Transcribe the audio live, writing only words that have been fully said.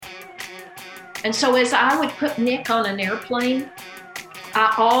And so as I would put Nick on an airplane,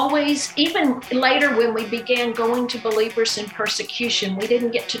 I always, even later when we began going to Believers in Persecution, we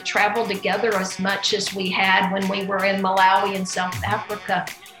didn't get to travel together as much as we had when we were in Malawi and South Africa.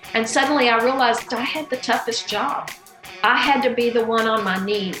 And suddenly I realized I had the toughest job. I had to be the one on my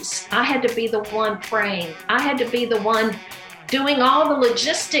knees. I had to be the one praying. I had to be the one doing all the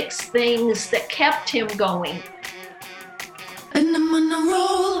logistics things that kept him going. And I'm on a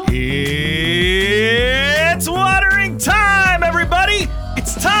roll. It's watering time, everybody!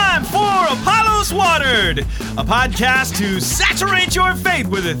 It's time for Apollos Watered, a podcast to saturate your faith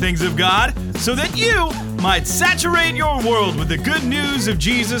with the things of God so that you might saturate your world with the good news of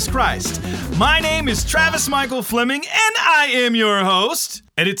Jesus Christ. My name is Travis Michael Fleming, and I am your host.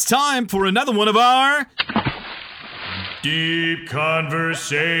 And it's time for another one of our Deep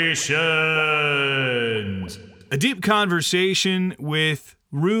Conversations. A deep conversation with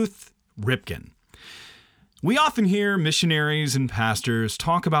Ruth Ripken. We often hear missionaries and pastors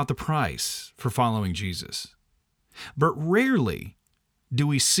talk about the price for following Jesus, but rarely do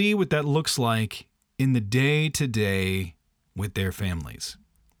we see what that looks like in the day-to-day with their families.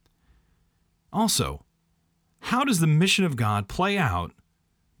 Also, how does the mission of God play out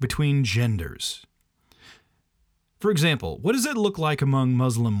between genders? For example, what does it look like among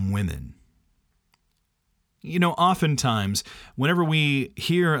Muslim women? You know, oftentimes, whenever we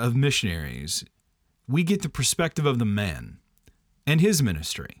hear of missionaries, we get the perspective of the man and his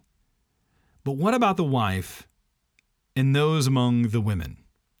ministry. But what about the wife and those among the women?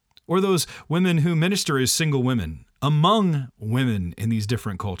 Or those women who minister as single women among women in these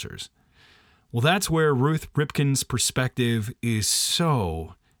different cultures? Well, that's where Ruth Ripken's perspective is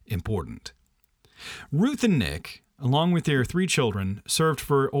so important. Ruth and Nick, along with their 3 children, served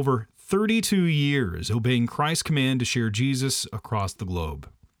for over 32 years obeying Christ's command to share Jesus across the globe.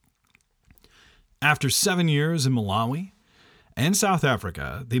 After 7 years in Malawi and South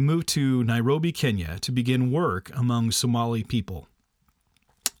Africa, they moved to Nairobi, Kenya to begin work among Somali people.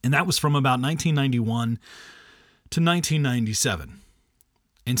 And that was from about 1991 to 1997.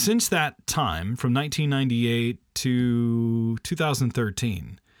 And since that time, from 1998 to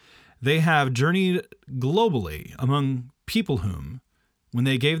 2013, they have journeyed globally among people whom, when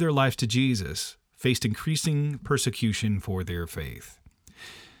they gave their lives to Jesus, faced increasing persecution for their faith.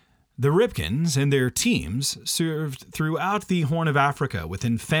 The Ripkens and their teams served throughout the Horn of Africa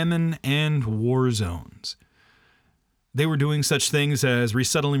within famine and war zones. They were doing such things as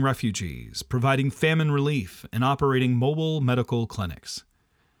resettling refugees, providing famine relief, and operating mobile medical clinics.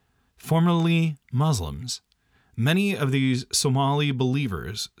 Formerly Muslims, many of these Somali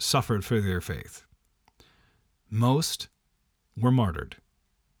believers suffered for their faith. Most were martyred.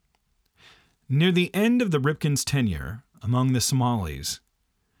 Near the end of the Ripkens' tenure among the Somalis,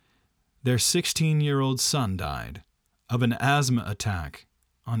 their 16-year-old son died of an asthma attack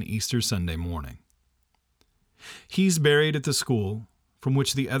on Easter Sunday morning. He's buried at the school from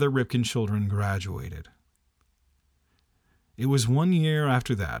which the other Ripken children graduated. It was 1 year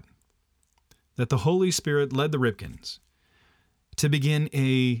after that the Holy Spirit led the Ripkens to begin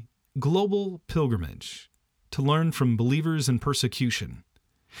a global pilgrimage to learn from believers in persecution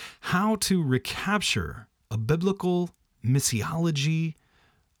how to recapture a biblical missiology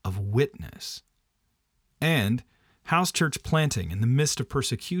of witness and house church planting in the midst of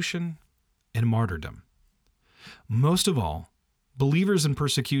persecution and martyrdom. Most of all, believers in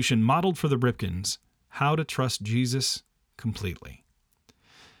persecution modeled for the Ripkens how to trust Jesus completely.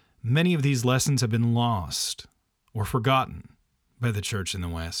 Many of these lessons have been lost or forgotten by the church in the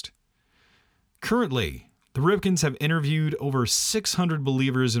West. Currently, the Ripkens have interviewed over 600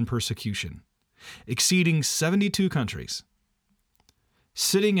 believers in persecution, exceeding 72 countries.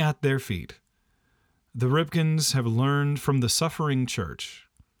 Sitting at their feet, the Ripkens have learned from the suffering church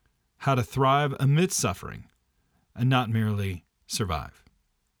how to thrive amidst suffering and not merely survive.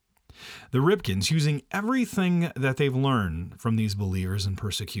 The Ripkens, using everything that they've learned from these believers in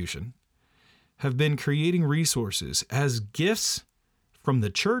persecution, have been creating resources as gifts from the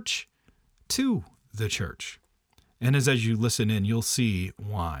church to the church. And as you listen in, you'll see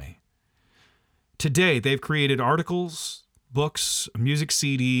why. Today, they've created articles, books, a music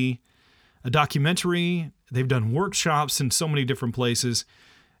CD, a documentary. They've done workshops in so many different places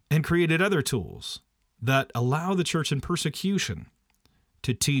and created other tools that allow the church in persecution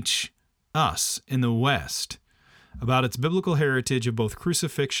to teach us in the West about its biblical heritage of both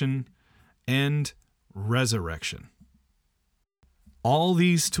crucifixion and resurrection. All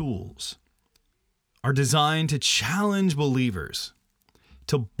these tools are designed to challenge believers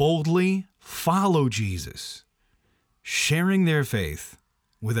to boldly follow Jesus, sharing their faith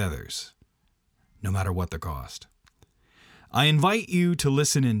with others. no matter what the cost. I invite you to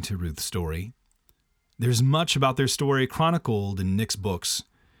listen into Ruth's story. There's much about their story chronicled in Nick's books,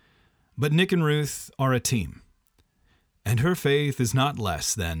 but Nick and Ruth are a team, and her faith is not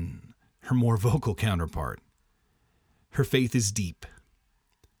less than her more vocal counterpart. Her faith is deep,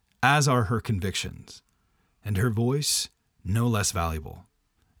 as are her convictions, and her voice no less valuable.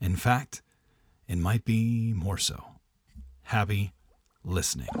 In fact, it might be more so. Happy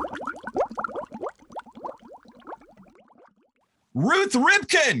listening. Ruth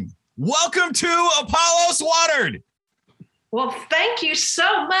Ripken, welcome to Apollos Watered. Well, thank you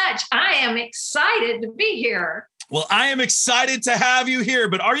so much. I am excited to be here. Well, I am excited to have you here,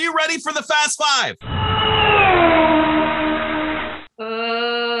 but are you ready for the Fast Five?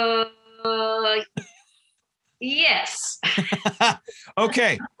 Yes.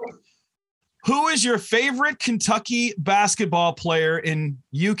 Okay. Who is your favorite Kentucky basketball player in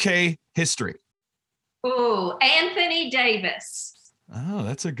UK history? Oh, Anthony Davis. Oh,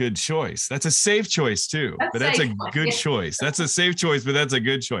 that's a good choice. That's a safe choice too, but that's a good choice. That's a safe choice, but that's a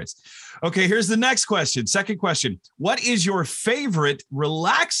good choice. Okay, here's the next question. Second question. What is your favorite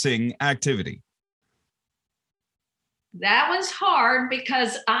relaxing activity? That was hard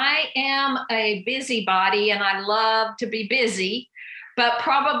because I am a busybody and I love to be busy, but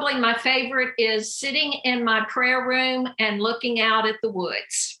probably my favorite is sitting in my prayer room and looking out at the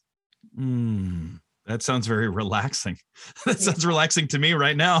woods. That sounds very relaxing. That sounds relaxing to me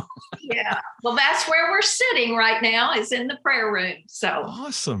right now. Yeah. Well, that's where we're sitting right now, is in the prayer room. So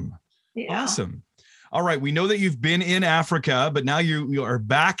awesome. Yeah. Awesome. All right. We know that you've been in Africa, but now you are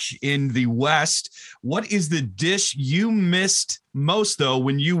back in the West. What is the dish you missed most, though,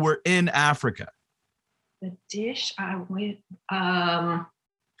 when you were in Africa? The dish I went,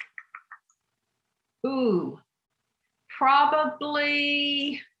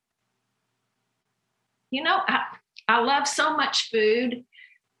 probably, I love so much food.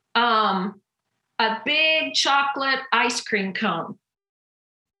 A big chocolate ice cream cone.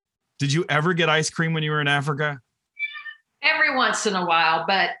 Did you ever get ice cream when you were in Africa? Every once in a while,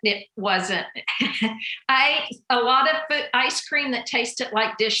 but it wasn't. I ate a lot of ice cream that tasted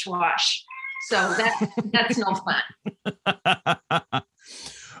like dishwash. So that's no fun.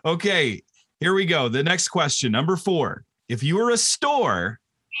 Okay, here we go. The next question, number 4. If you were a store,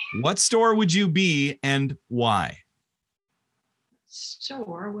 what store would you be and why?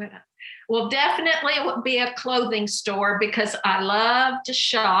 Store? Well, definitely it would be a clothing store because I love to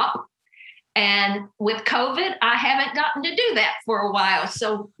shop. And with COVID, I haven't gotten to do that for a while.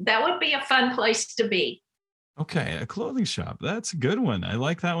 So that would be a fun place to be. Okay, a clothing shop. That's a good one. I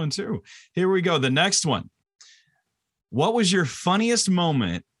like that one too. Here we go. The next one. What was your funniest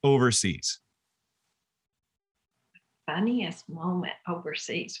moment overseas? Funniest moment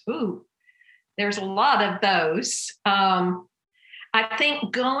overseas. Ooh, there's a lot of those. I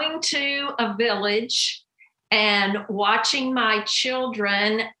think going to a village and watching my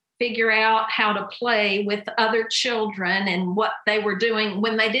children figure out how to play with other children and what they were doing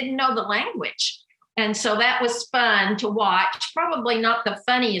when they didn't know the language. And so that was fun to watch. Probably not the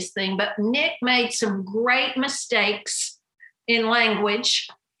funniest thing, but Nick made some great mistakes in language.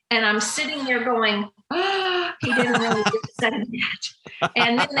 And I'm sitting there going, oh, he didn't really say that.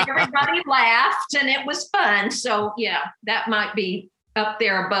 And then everybody laughed and it was fun. So yeah, that might be up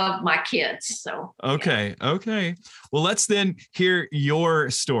there above my kids. So okay. Well, let's then hear your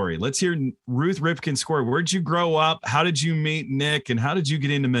story. Let's hear Ruth Ripken's story. Where'd you grow up? How did you meet Nick? And how did you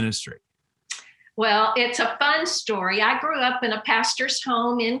get into ministry? Well, it's a fun story. I grew up in a pastor's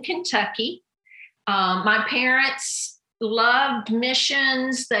home in Kentucky. My parents loved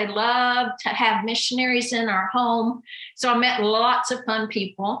missions. They loved to have missionaries in our home. So I met lots of fun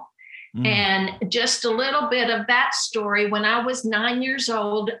people. And just a little bit of that story. When I was 9 years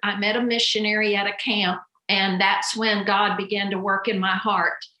old, I met a missionary at a camp, and that's when God began to work in my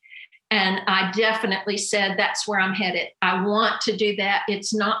heart. And I definitely said, that's where I'm headed. I want to do that.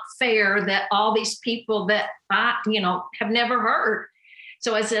 It's not fair that all these people that I, have never heard.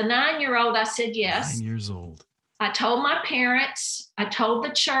 So as a 9-year-old, I said yes. 9 years old. I told my parents, I told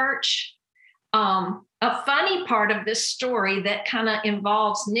the church. A funny part of this story that kind of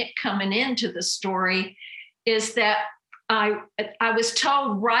involves Nick coming into the story is that I was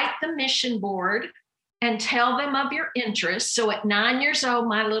told, write the mission board and tell them of your interests. So at 9 years old,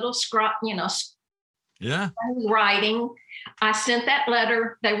 my little writing, I sent that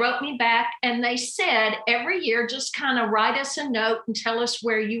letter. They wrote me back and they said, every year, just kind of write us a note and tell us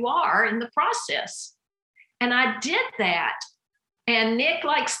where you are in the process. And I did that. And Nick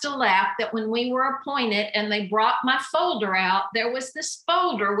likes to laugh that when we were appointed and they brought my folder out, there was this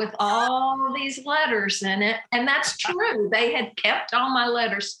folder with all these letters in it. And that's true. They had kept all my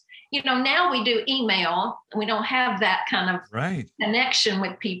letters. Now we do email. We don't have that kind of connection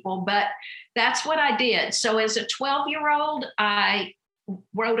with people, but that's what I did. So as a 12-year-old, I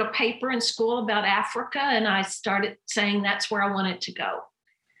wrote a paper in school about Africa, and I started saying that's where I wanted to go.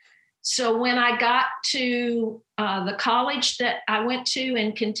 So when I got to the college that I went to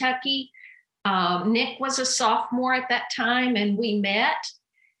in Kentucky, Nick was a sophomore at that time, and we met.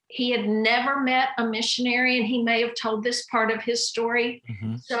 He had never met a missionary, and he may have told this part of his story.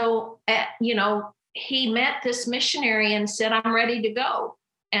 Mm-hmm. So, he met this missionary and said, I'm ready to go.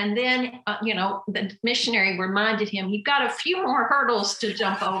 And then, the missionary reminded him, you've got a few more hurdles to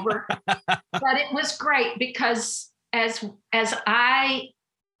jump over. But it was great because as I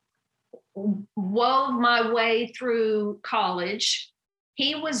wove my way through college,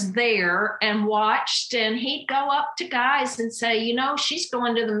 he was there and watched, and he'd go up to guys and say, she's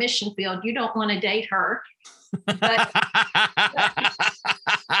going to the mission field. You don't want to date her.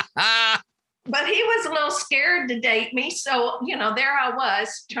 But he was a little scared to date me. So, there I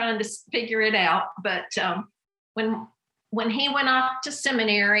was trying to figure it out. But when he went off to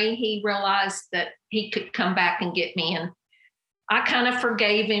seminary, he realized that he could come back and get me. And I kind of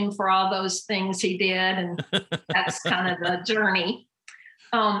forgave him for all those things he did. And that's kind of the journey.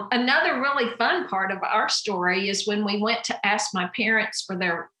 Another really fun part of our story is when we went to ask my parents for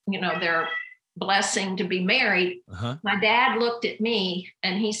their blessing to be married. Uh-huh. My dad looked at me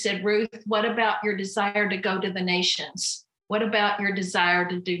and he said, Ruth, what about your desire to go to the nations? What about your desire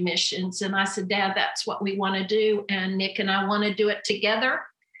to do missions? And I said, Dad, that's what we want to do. And Nick and I want to do it together.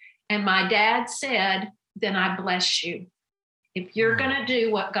 And my dad said, then I bless you. If you're going to do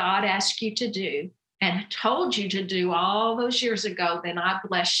what God asked you to do and told you to do all those years ago, then I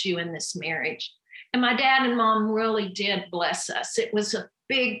bless you in this marriage. And my dad and mom really did bless us. It was a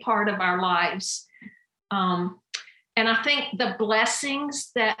big part of our lives. And I think the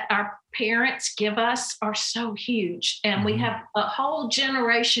blessings that our parents give us are so huge. And we have a whole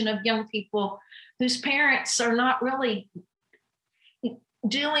generation of young people whose parents are not really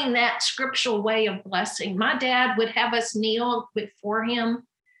doing that scriptural way of blessing. My dad would have us kneel before him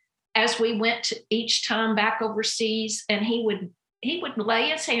as we went to each time back overseas, and he would lay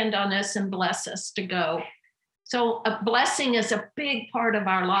his hand on us and bless us to go. So a blessing is a big part of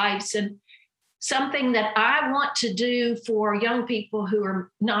our lives, and something that I want to do for young people who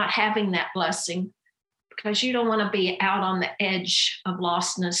are not having that blessing, because you don't want to be out on the edge of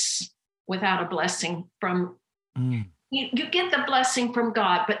lostness without a blessing from you get the blessing from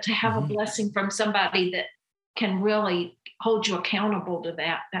God, but to have a blessing from somebody that can really hold you accountable to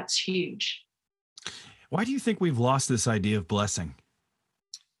that, that's huge. Why do you think we've lost this idea of blessing?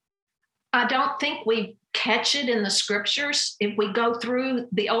 I don't think we catch it in the scriptures. If we go through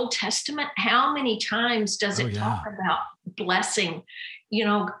the Old Testament, how many times does it talk about blessing?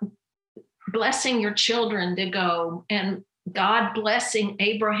 Blessing your children to go, and God blessing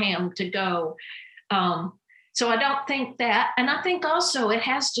Abraham to go. So I don't think that. And I think also it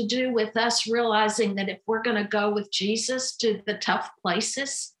has to do with us realizing that if we're going to go with Jesus to the tough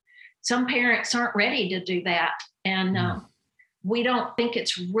places, some parents aren't ready to do that. And we don't think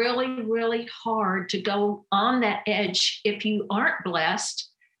it's really, really hard to go on that edge if you aren't blessed.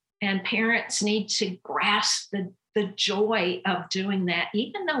 And parents need to grasp the joy of doing that,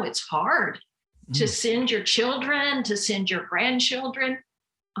 even though it's hard to send your children, to send your grandchildren.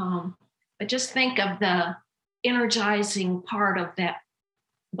 But just think of the energizing part of that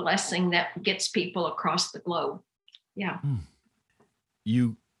blessing that gets people across the globe. Yeah.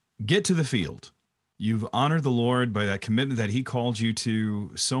 You get to the field. You've honored the Lord by that commitment that he called you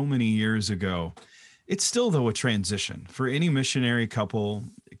to so many years ago. It's still, though, a transition for any missionary couple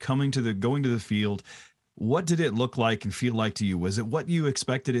going to the field. What did it look like and feel like to you? Was it what you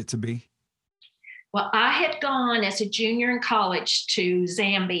expected it to be? Well, I had gone as a junior in college to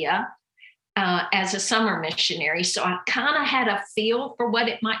Zambia as a summer missionary. So I kind of had a feel for what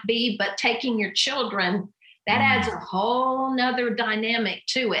it might be, but taking your children, that adds a whole nother dynamic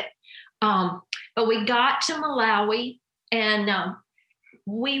to it. But we got to Malawi, and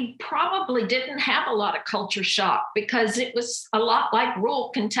we probably didn't have a lot of culture shock because it was a lot like rural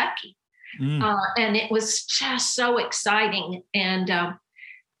Kentucky. And it was just so exciting. And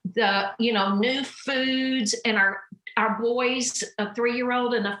the new foods, and our boys, a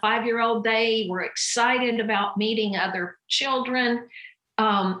 3-year-old and a 5-year-old, they were excited about meeting other children.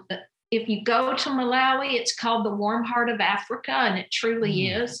 If you go to Malawi, it's called the warm heart of Africa, and it truly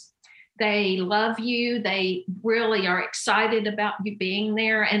is. They love you. They really are excited about you being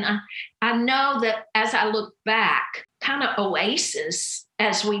there. And I know that as I look back, kind of oasis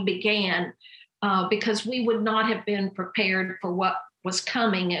as we began, because we would not have been prepared for what was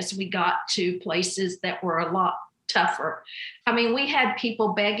coming as we got to places that were a lot tougher. I mean, we had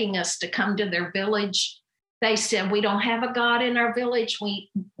people begging us to come to their village. They said, we don't have a God in our village. We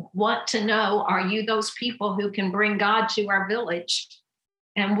want to know, are you those people who can bring God to our village?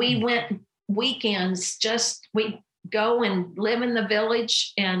 And we went weekends, we go and live in the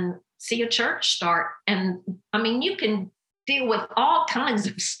village and see a church start. And I mean, you can deal with all kinds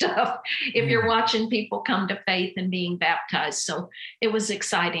of stuff if you're watching people come to faith and being baptized. So it was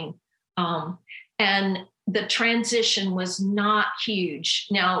exciting. And the transition was not huge.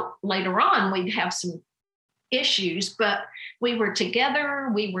 Now, later on, we'd have some issues, but we were together,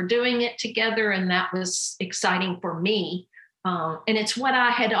 we were doing it together, and that was exciting for me. And it's what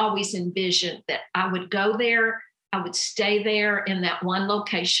I had always envisioned, that I would go there, I would stay there in that one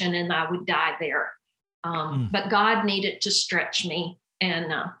location, and I would die there. But God needed to stretch me,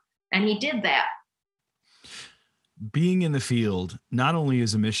 and He did that. Being in the field, not only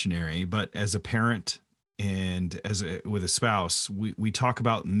as a missionary, but as a parent and with a spouse, we talk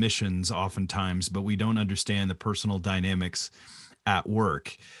about missions oftentimes, but we don't understand the personal dynamics at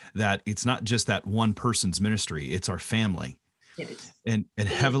work, that it's not just that one person's ministry, it's our family. And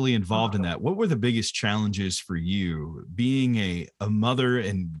heavily involved in that. What were the biggest challenges for you being a mother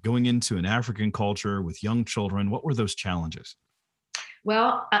and going into an African culture with young children? What were those challenges?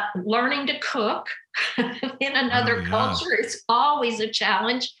 Well, learning to cook in another culture is always a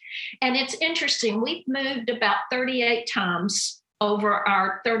challenge. And it's interesting. We've moved about 38 times over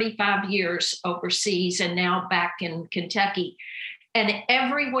our 35 years overseas and now back in Kentucky. And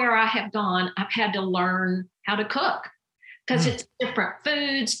everywhere I have gone, I've had to learn how to cook, because it's different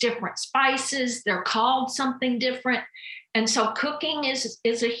foods, different spices. They're called something different. And so cooking is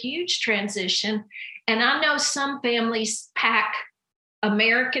a huge transition. And I know some families pack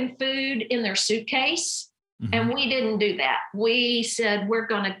American food in their suitcase, and we didn't do that. We said, we're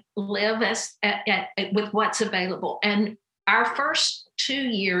going to live with what's available. And our first 2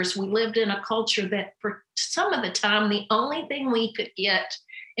 years, we lived in a culture that for some of the time, the only thing we could get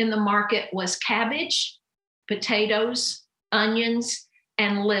in the market was cabbage, potatoes, onions,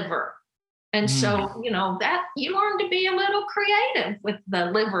 and liver. And so, that you learn to be a little creative with the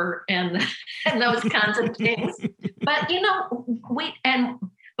liver and those kinds of things. But,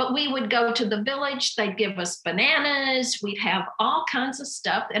 we would go to the village. They'd give us bananas. We'd have all kinds of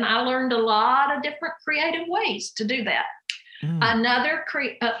stuff. And I learned a lot of different creative ways to do that. Another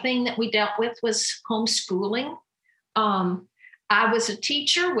thing that we dealt with was homeschooling. I was a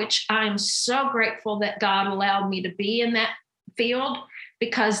teacher, which I'm so grateful that God allowed me to be in that field,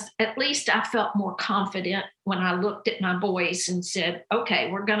 because at least I felt more confident when I looked at my boys and said,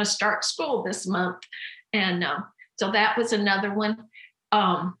 okay, we're going to start school this month. And so that was another one.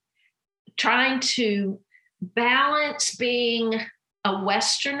 Trying to balance being a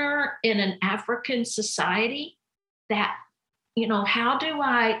Westerner in an African society, that, how do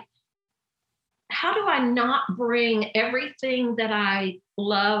I not bring everything that I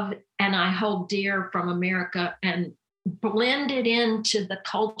love and I hold dear from America and blend it into the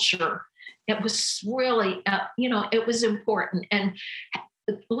culture? It was really, it was important. And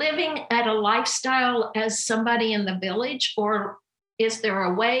living at a lifestyle as somebody in the village, or is there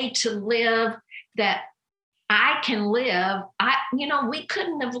a way to live that I can live? We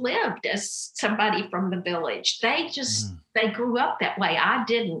couldn't have lived as somebody from the village. They grew up that way. I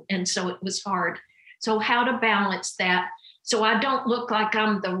didn't. And so it was hard. So how to balance that so I don't look like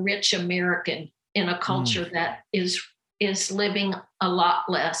I'm the rich American in a culture that is living a lot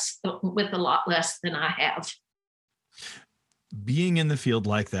less, with a lot less than I have. Being in the field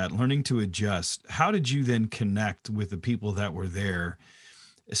like that, learning to adjust, how did you then connect with the people that were there,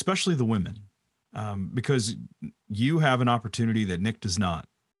 especially the women? Because you have an opportunity that Nick does not.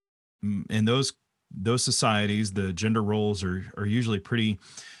 In those societies, the gender roles are usually pretty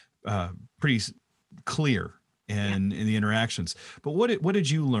clear in the interactions. But what did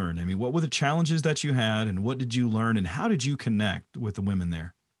you learn? I mean, what were the challenges that you had, and what did you learn, and how did you connect with the women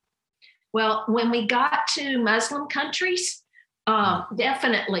there? Well, when we got to Muslim countries,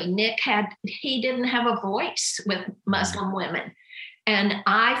 definitely he didn't have a voice with Muslim women. And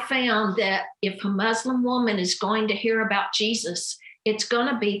I found that if a Muslim woman is going to hear about Jesus, it's going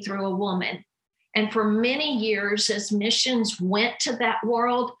to be through a woman. And for many years, as missions went to that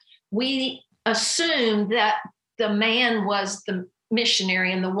world, we assumed that the man was the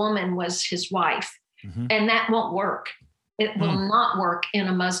missionary and the woman was his wife. And that won't work. It will not work in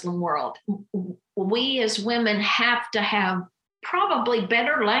a Muslim world. We as women have to have probably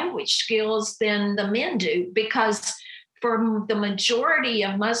better language skills than the men do, because for the majority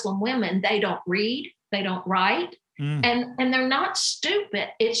of Muslim women, they don't read, they don't write, and they're not stupid.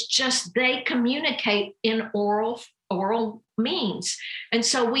 It's just they communicate in oral means. And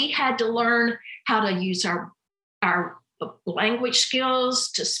so we had to learn how to use our language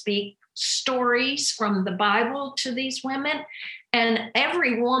skills to speak stories from the Bible to these women. And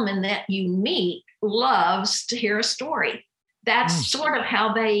every woman that you meet loves to hear a story. That's sort of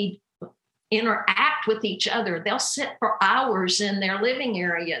how they interact with each other. They'll sit for hours in their living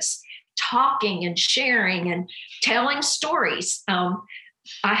areas talking and sharing and telling stories. I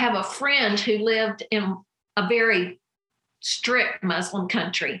have a friend who lived in a very strict Muslim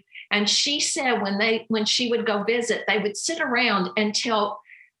country, and she said when she would go visit, they would sit around and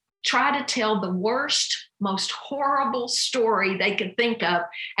try to tell the worst, most horrible story they could think of.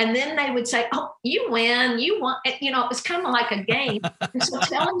 And then they would say, "Oh, you win, you won." It's kind of like a game. And so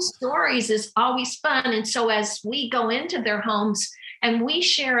telling stories is always fun. And so as we go into their homes and we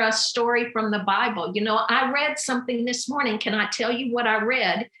share a story from the Bible, I read something this morning. Can I tell you what I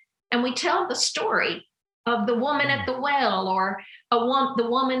read? And we tell the story of the woman at the well, or the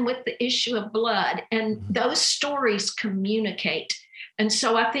woman with the issue of blood. And those stories communicate. And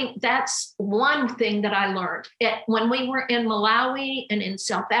so I think that's one thing that I learned. When we were in Malawi and in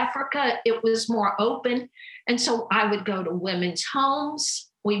South Africa, it was more open. And so I would go to women's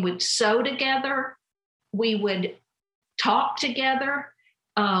homes. We would sew together. We would talk together.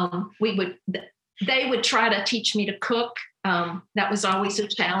 They would try to teach me to cook. That was always a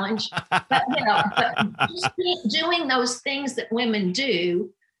challenge. But just doing those things that women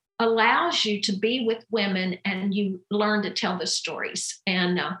do allows you to be with women, and you learn to tell the stories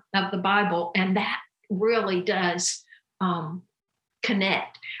of the Bible, and that really does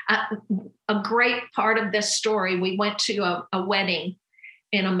connect. A great part of this story, we went to a wedding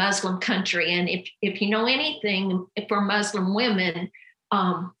in a Muslim country, and if you know anything for Muslim women,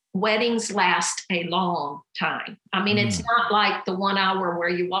 weddings last a long time. I mean, it's not like the 1 hour where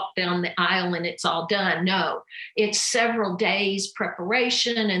you walk down the aisle and it's all done. No, it's several days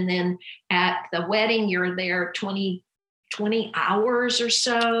preparation. And then at the wedding, you're there 20 hours or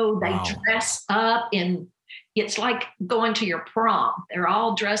so. They dress up it's like going to your prom. They're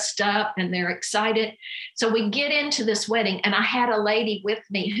all dressed up and they're excited. So we get into this wedding, and I had a lady with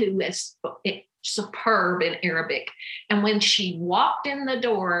me who is superb in Arabic. And when she walked in the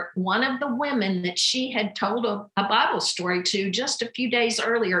door, one of the women that she had told a Bible story to just a few days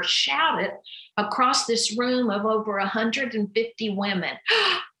earlier shouted across this room of over 150 women,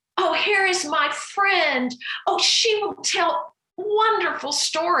 "Oh, here is my friend. Oh, she will tell wonderful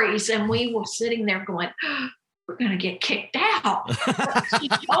stories." And we were sitting there going, "We're going to get kicked out." But she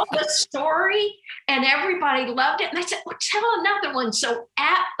told the story and everybody loved it. And they said, "Well, tell another one." So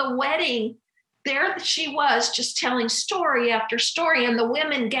at the wedding, there she was, just telling story after story, and the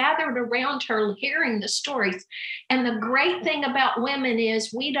women gathered around her hearing the stories. And the great thing about women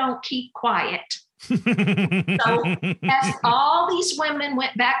is we don't keep quiet. So as all these women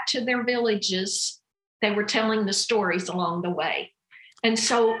went back to their villages, they were telling the stories along the way. And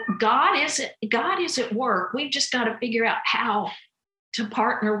so God is at work. We've just got to figure out how to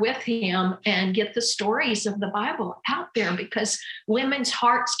partner with him and get the stories of the Bible out there, because women's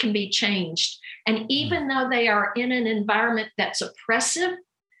hearts can be changed. And even though they are in an environment that's oppressive,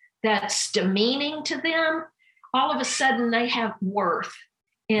 that's demeaning to them, all of a sudden they have worth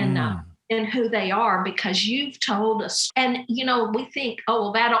in who they are, because you've told us. And, we think, oh,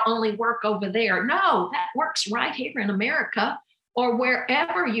 well, that'll only work over there. No, that works right here in America or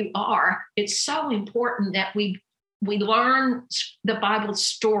wherever you are. It's so important that we learn the Bible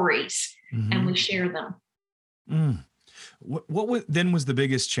stories and we share them. What then was the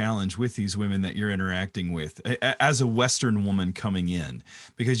biggest challenge with these women that you're interacting with as a Western woman coming in?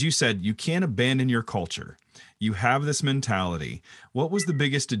 Because you said you can't abandon your culture. You have this mentality. What was the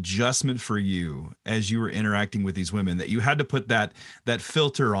biggest adjustment for you as you were interacting with these women, that you had to put that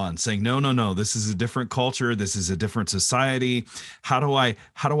filter on, saying, no, this is a different culture. This is a different society. How do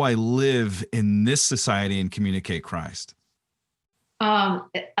I live in this society and communicate Christ?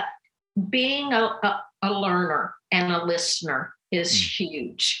 Being a learner and a listener is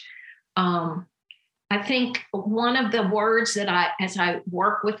huge. I think one of the words that as I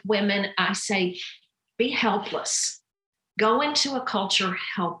work with women, I say, be helpless. Go into a culture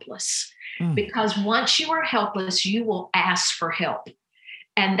helpless, because once you are helpless, you will ask for help.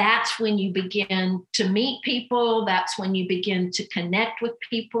 And that's when you begin to meet people. That's when you begin to connect with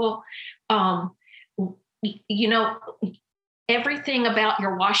people. everything about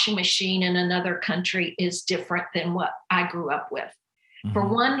your washing machine in another country is different than what I grew up with. For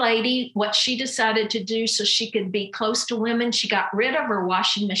one lady, what she decided to do so she could be close to women, she got rid of her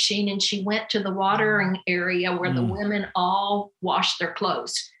washing machine and she went to the watering area where the women all washed their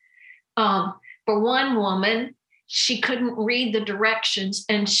clothes. For one woman, she couldn't read the directions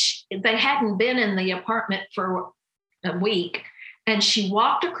and they hadn't been in the apartment for a week. And she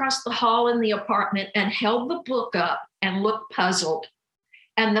walked across the hall in the apartment and held the book up and looked puzzled.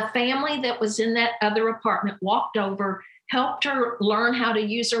 And the family that was in that other apartment walked over, helped her learn how to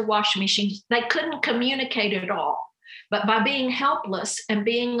use her washing machine. They couldn't communicate at all, but by being helpless and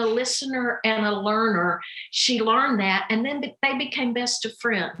being a listener and a learner, she learned that. And then they became best of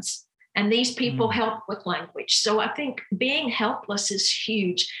friends. And these people help with language. So I think being helpless is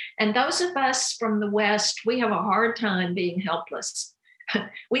huge. And those of us from the West, we have a hard time being helpless.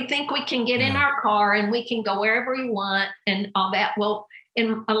 We think we can get in our car and we can go wherever we want and all that. Well,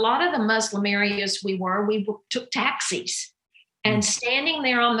 in a lot of the Muslim areas we took taxis, and standing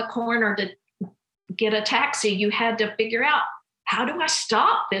there on the corner to get a taxi, you had to figure out, how do I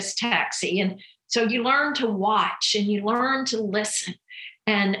stop this taxi? And so you learn to watch and you learn to listen.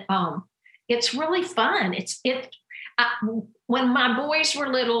 And it's really fun. When my boys were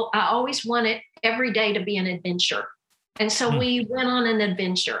little, I always wanted every day to be an adventure. And so we went on an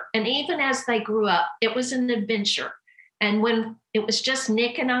adventure. And even as they grew up, it was an adventure. And when it was just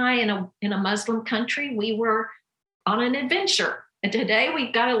Nick and I in a Muslim country, we were on an adventure. And today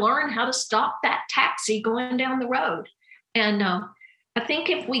we've got to learn how to stop that taxi going down the road. And I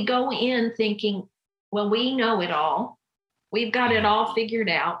think if we go in thinking, well, we know it all, we've got it all figured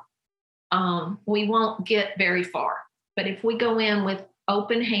out, we won't get very far. But if we go in with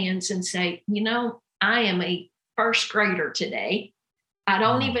open hands and say, I am a first grader today. I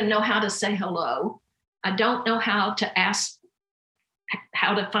don't even know how to say hello. I don't know how to ask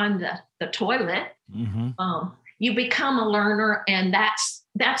how to find the toilet. You become a learner, and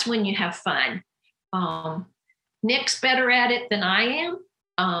that's when you have fun. Nick's better at it than I am.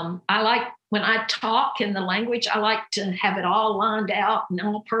 I like when I talk in the language, I like to have it all lined out and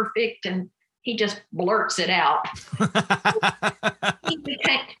all perfect, and he just blurts it out. He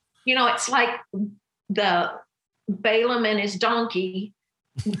became, it's like the Balaam and his donkey.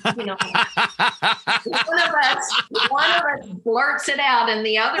 One of us blurts it out, and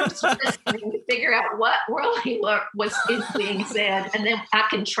the other's listening to figure out what really is being said, and then I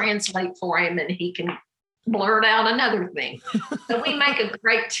can translate for him, and he can blurt out another thing. So we make a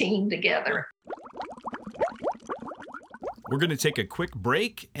great team together. We're going to take a quick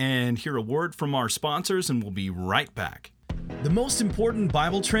break and hear a word from our sponsors, and we'll be right back. The most important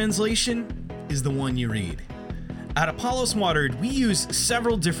Bible translation is the one you read. At Apollos Watered, we use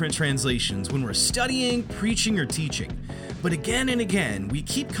several different translations when we're studying, preaching, or teaching. But again and again, we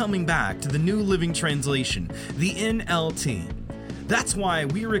keep coming back to the New Living Translation, the NLT. That's why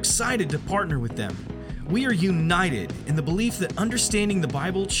we are excited to partner with them. We are united in the belief that understanding the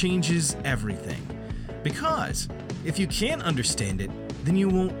Bible changes everything. Because if you can't understand it, then you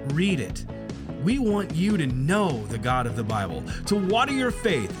won't read it. We want you to know the God of the Bible, to water your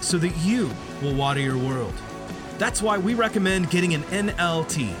faith so that you will water your world. That's why we recommend getting an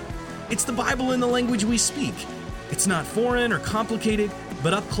NLT. It's the Bible in the language we speak. It's not foreign or complicated,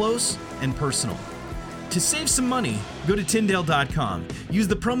 but up close and personal. To save some money, go to Tyndale.com. Use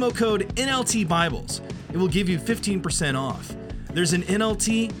the promo code NLT Bibles. It will give you 15% off. There's an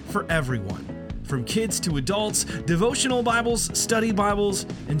NLT for everyone, from kids to adults, devotional Bibles, study Bibles,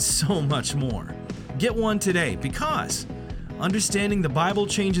 and so much more. Get one today because understanding the Bible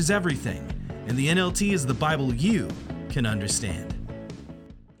changes everything. And the NLT is the Bible you can understand.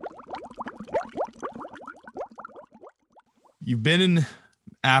 You've been in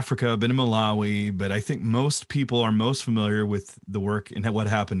Africa, been in Malawi, but I think most people are most familiar with the work and what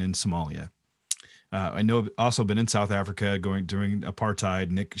happened in Somalia. I know I've also been in South Africa during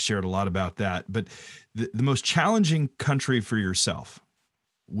apartheid. Nick shared a lot about that. But the most challenging country for yourself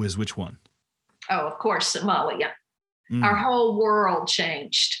was which one? Oh, of course, Somalia. Our whole world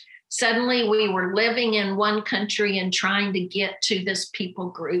changed. Suddenly we were living in one country and trying to get to this people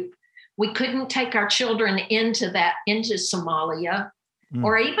group. We couldn't take our children into Somalia,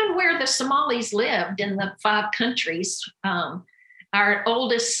 or even where the Somalis lived in the 5 countries. Our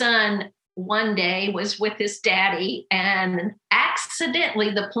oldest son one day was with his daddy, and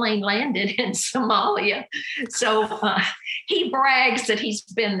accidentally the plane landed in Somalia. So he brags that he's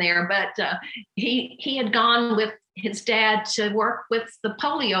been there, but he had gone with his dad to work with the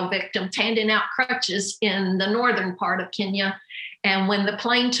polio victims, handing out crutches in the northern part of Kenya. And when the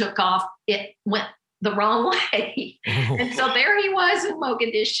plane took off, it went the wrong way. Oh. And so there he was in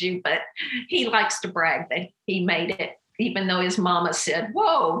Mogadishu, but he likes to brag that he made it, even though his mama said,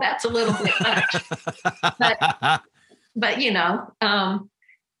 whoa, that's a little bit much. But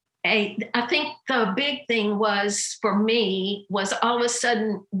I think the big thing was for me was all of a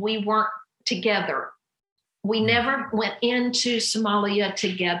sudden we weren't together. We never went into Somalia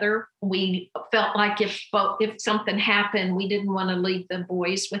together. We felt like if something happened, we didn't want to leave the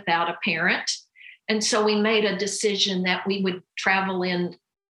boys without a parent. And so we made a decision that we would travel in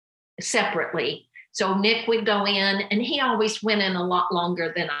separately. So Nick would go in, and he always went in a lot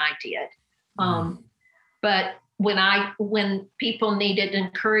longer than I did. But when people needed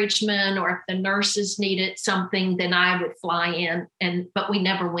encouragement or if the nurses needed something, then I would fly in, but we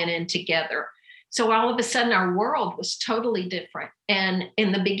never went in together. So all of a sudden our world was totally different. And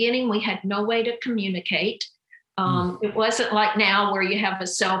in the beginning, we had no way to communicate. It wasn't like now where you have a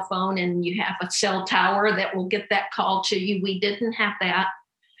cell phone and you have a cell tower that will get that call to you. We didn't have that.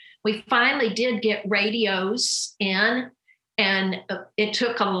 We finally did get radios in, and it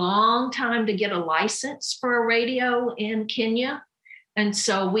took a long time to get a license for a radio in Kenya. And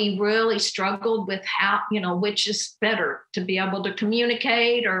so we really struggled with how, which is better, to be able to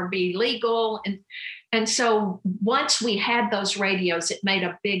communicate or be legal. And so once we had those radios, it made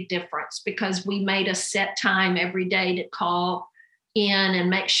a big difference because we made a set time every day to call in and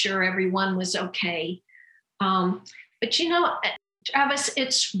make sure everyone was okay. But Travis,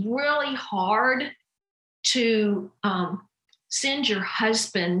 it's really hard to send your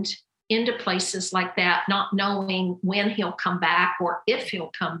husband into places like that, not knowing when he'll come back or if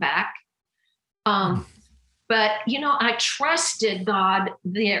he'll come back. But, I trusted God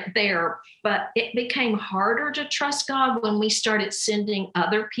there, but it became harder to trust God when we started sending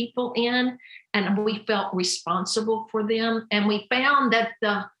other people in and we felt responsible for them. And we found that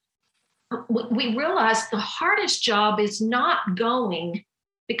we realized the hardest job is not going,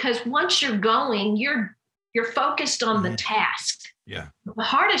 because once you're going, you're focused on the task. Yeah. The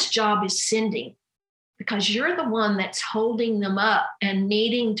hardest job is sending, because you're the one that's holding them up and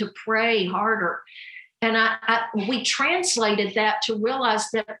needing to pray harder. And we translated that to realize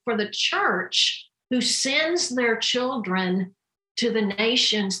that for the church who sends their children to the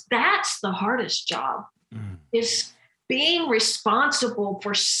nations, that's the hardest job, is being responsible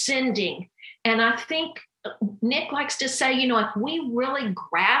for sending. And I think Nick likes to say, if we really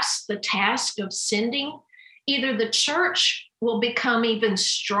grasp the task of sending, either the church will become even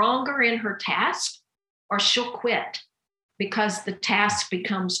stronger in her task, or she'll quit because the task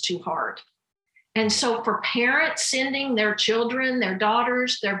becomes too hard. And so for parents sending their children, their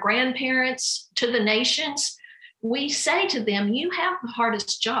daughters, their grandparents to the nations, we say to them, you have the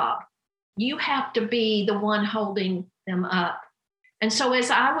hardest job. You have to be the one holding them up. And so as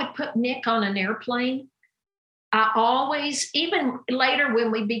I would put Nick on an airplane, I always, even later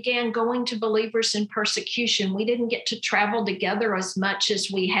when we began going to Believers in Persecution, we didn't get to travel together as much as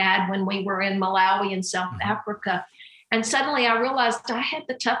we had when we were in Malawi and South Africa. And suddenly I realized I had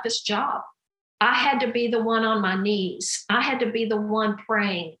the toughest job. I had to be the one on my knees. I had to be the one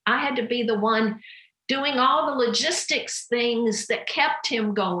praying. I had to be the one doing all the logistics things that kept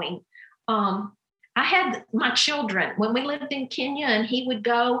him going. I had my children. When we lived in Kenya and he would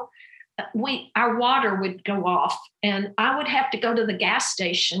go, our water would go off, and I would have to go to the gas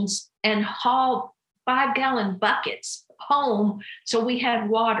stations and haul 5-gallon buckets home so we had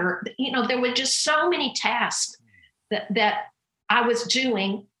water. There were just so many tasks that I was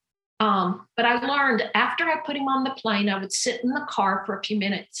doing. But I learned after I put him on the plane, I would sit in the car for a few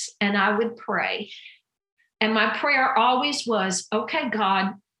minutes and I would pray. And my prayer always was, okay,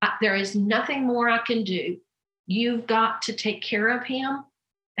 God, there is nothing more I can do. You've got to take care of him.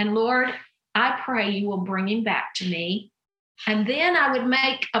 And Lord, I pray you will bring him back to me. And then I would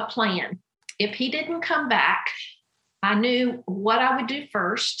make a plan. If he didn't come back, I knew what I would do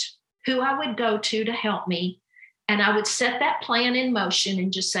first, who I would go to help me. And I would set that plan in motion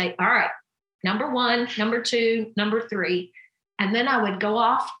and just say, all right, number 1, number 2, number 3. And then I would go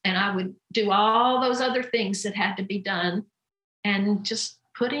off and I would do all those other things that had to be done and just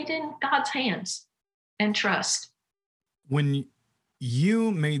put it in God's hands and trust. When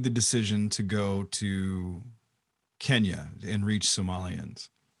you made the decision to go to Kenya and reach Somalians,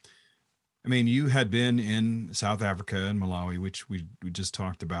 I mean, you had been in South Africa and Malawi, which we just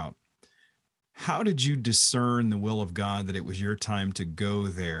talked about. How did you discern the will of God that it was your time to go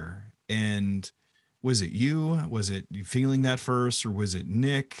there? And was it you? Was it you feeling that first, or was it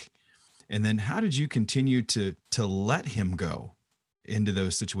Nick? And then how did you continue to let him go into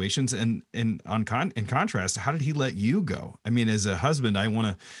those situations? And in contrast, how did he let you go? I mean, as a husband, I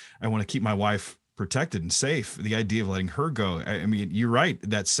want to keep my wife protected and safe. The idea of letting her go. I mean, you're right.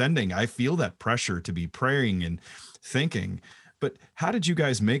 That sending, I feel that pressure to be praying and thinking. But how did you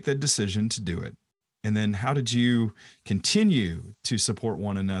guys make that decision to do it? And then how did you continue to support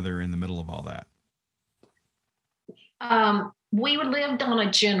one another in the middle of all that? We lived on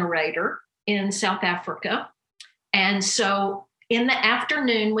a generator in South Africa. And so in the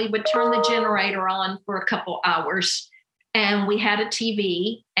afternoon, we would turn the generator on for a couple hours, and we had a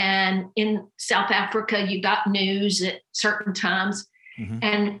TV. And in South Africa, you got news at certain times. Mm-hmm.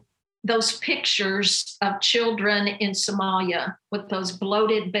 And those pictures of children in Somalia with those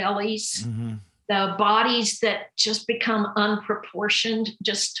bloated bellies, mm-hmm. the bodies that just become unproportioned,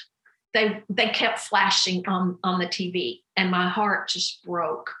 just they kept flashing on the TV, and my heart just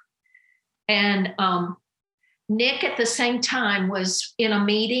broke. And Nick at the same time was in a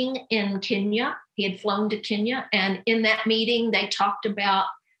meeting in Kenya. He had flown to Kenya, and in that meeting they talked about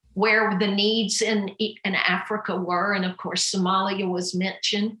where the needs in Africa were, and of course Somalia was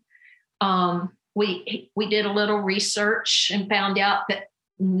mentioned. We did a little research and found out that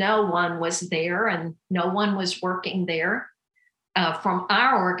no one was there and no one was working there from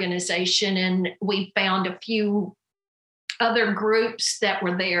our organization, and we found a few other groups that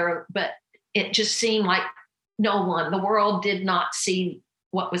were there, but it just seemed like no one. The world did not see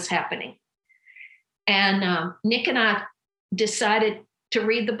what was happening. And Nick and I decided to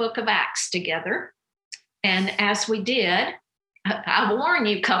read the book of Acts together. And as we did, I warn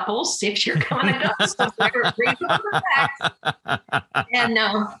you, couples, if you're going to go somewhere, read the book of Acts. And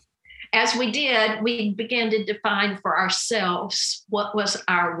as we did, we began to define for ourselves what was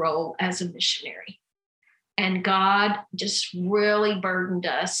our role as a missionary. And God just really burdened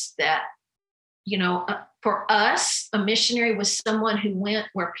us that, for us, a missionary was someone who went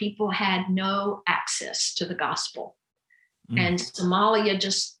where people had no access to the gospel. And Somalia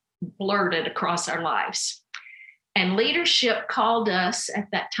just blurted across our lives. And leadership called us at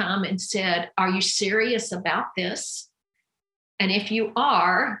that time and said, "Are you serious about this? And if you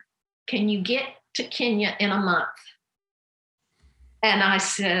are, can you get to Kenya in a month?" And I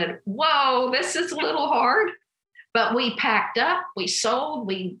said, "Whoa, this is a little hard." But we packed up, we sold,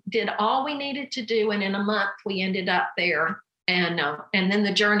 we did all we needed to do. And in a month, we ended up there. And then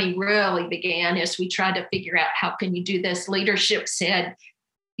the journey really began as we tried to figure out, how can you do this? Leadership said,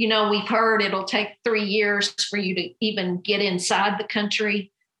 we've heard it'll take 3 years for you to even get inside the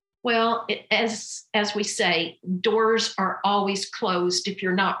country. Well, as we say, doors are always closed if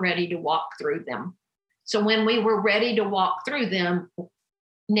you're not ready to walk through them. So when we were ready to walk through them,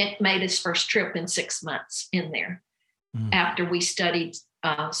 Nick made his first trip in 6 months in there after we studied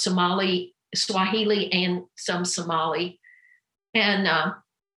Swahili and some Somali. And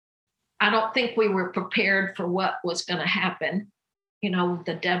I don't think we were prepared for what was going to happen.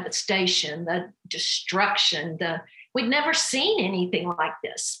 The devastation, the destruction, we'd never seen anything like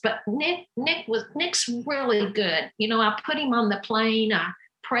this. But Nick's really good. I put him on the plane. I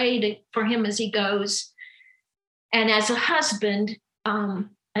prayed for him as he goes. And as a husband,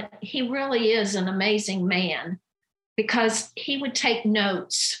 he really is an amazing man, because he would take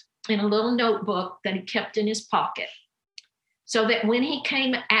notes in a little notebook that he kept in his pocket, so that when he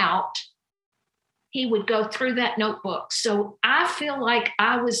came out, he would go through that notebook. So I feel like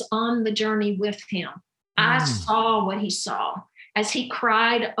I was on the journey with him. I saw what he saw as he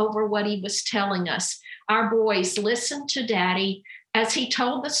cried over what he was telling us. Our boys listened to Daddy as he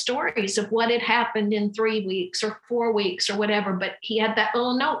told the stories of what had happened in 3 weeks or 4 weeks or whatever, but he had that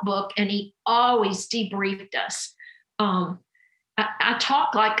little notebook and he always debriefed us. I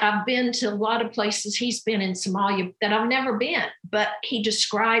talk like I've been to a lot of places he's been in Somalia that I've never been, but he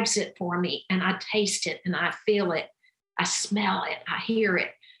describes it for me, and I taste it and I feel it. I smell it. I hear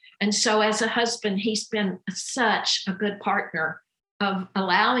it. And so as a husband, he's been such a good partner of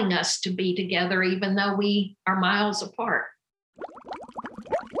allowing us to be together, even though we are miles apart.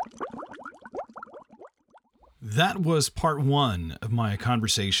 That was part 1 of my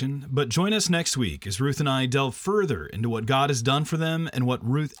conversation, but join us next week as Ruth and I delve further into what God has done for them and what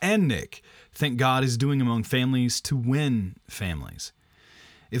Ruth and Nick think God is doing among families to win families.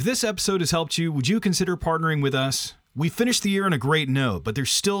 If this episode has helped you, would you consider partnering with us? We finished the year on a great note, but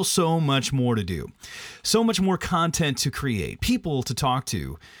there's still so much more to do. So much more content to create, people to talk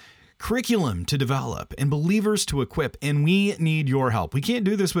to, curriculum to develop, and believers to equip, and we need your help. We can't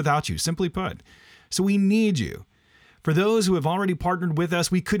do this without you, simply put. So we need you. For those who have already partnered with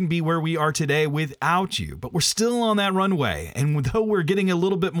us, we couldn't be where we are today without you, but we're still on that runway. And though we're getting a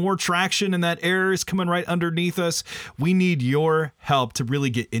little bit more traction and that air is coming right underneath us, we need your help to really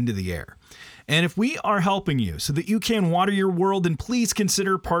get into the air. And if we are helping you so that you can water your world, then please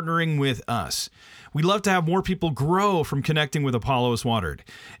consider partnering with us. We'd love to have more people grow from connecting with Apollos Watered.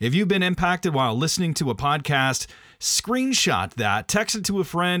 If you've been impacted while listening to a podcast, screenshot that, text it to a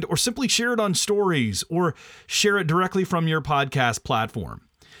friend, or simply share it on stories, or share it directly from your podcast platform.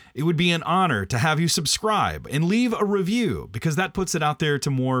 It would be an honor to have you subscribe and leave a review, because that puts it out there to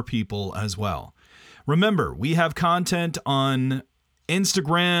more people as well. Remember, we have content on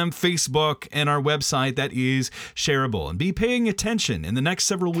Instagram, Facebook, and our website that is shareable. And be paying attention in the next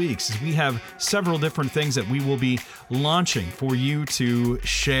several weeks, as we have several different things that we will be launching for you to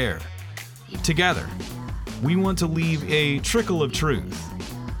share. Together, we want to leave a trickle of truth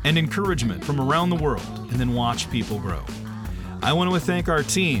and encouragement from around the world, and then watch people grow. I want to thank our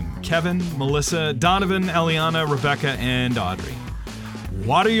team, Kevin, Melissa, Donovan, Eliana, Rebecca, and Audrey.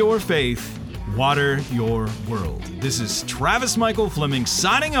 Water your faith, water your world. This is Travis Michael Fleming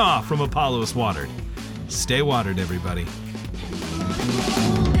signing off from Apollos Watered. Stay watered, everybody.